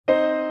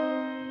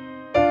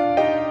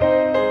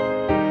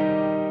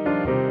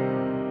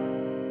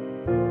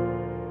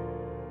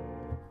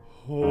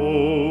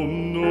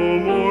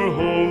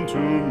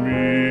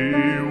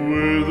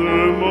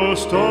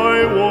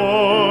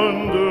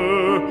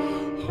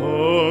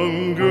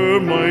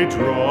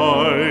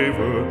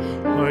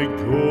forever I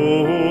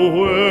go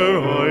where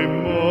I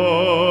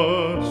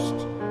must.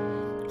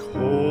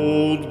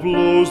 Cold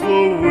blows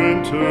the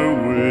winter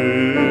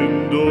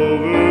wind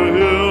over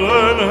hill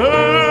and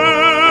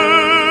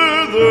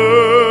heather.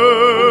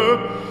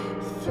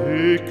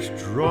 Thick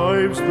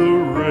drives the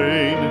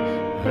rain,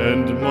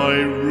 and my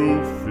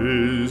roof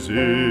is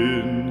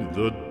in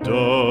the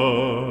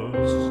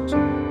dust.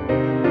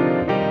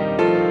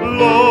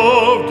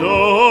 Loved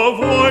of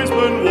wise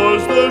men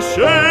was the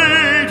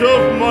shade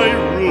of my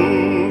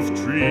roof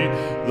tree.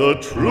 The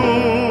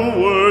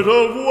true word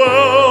of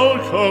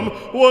welcome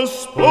was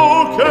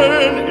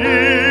spoken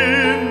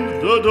in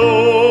the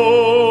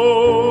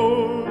door.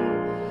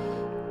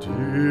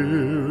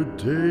 Dear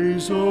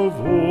days of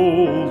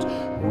old,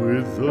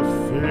 with the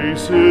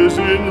faces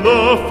in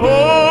the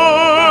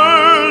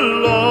firelight,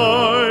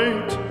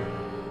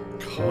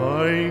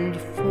 kind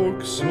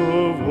folks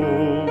of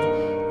old,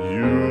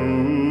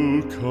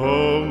 you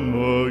come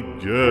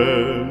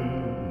again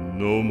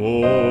no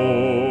more.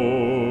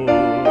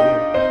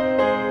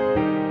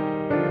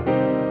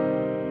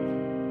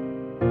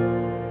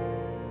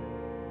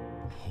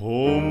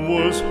 Home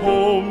was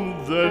home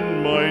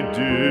then, my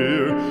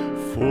dear,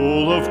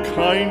 full of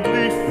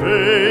kindly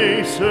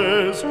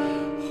faces.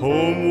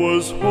 Home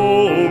was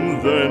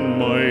home then,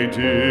 my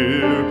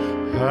dear,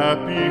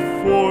 happy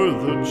for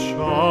the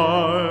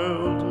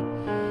child.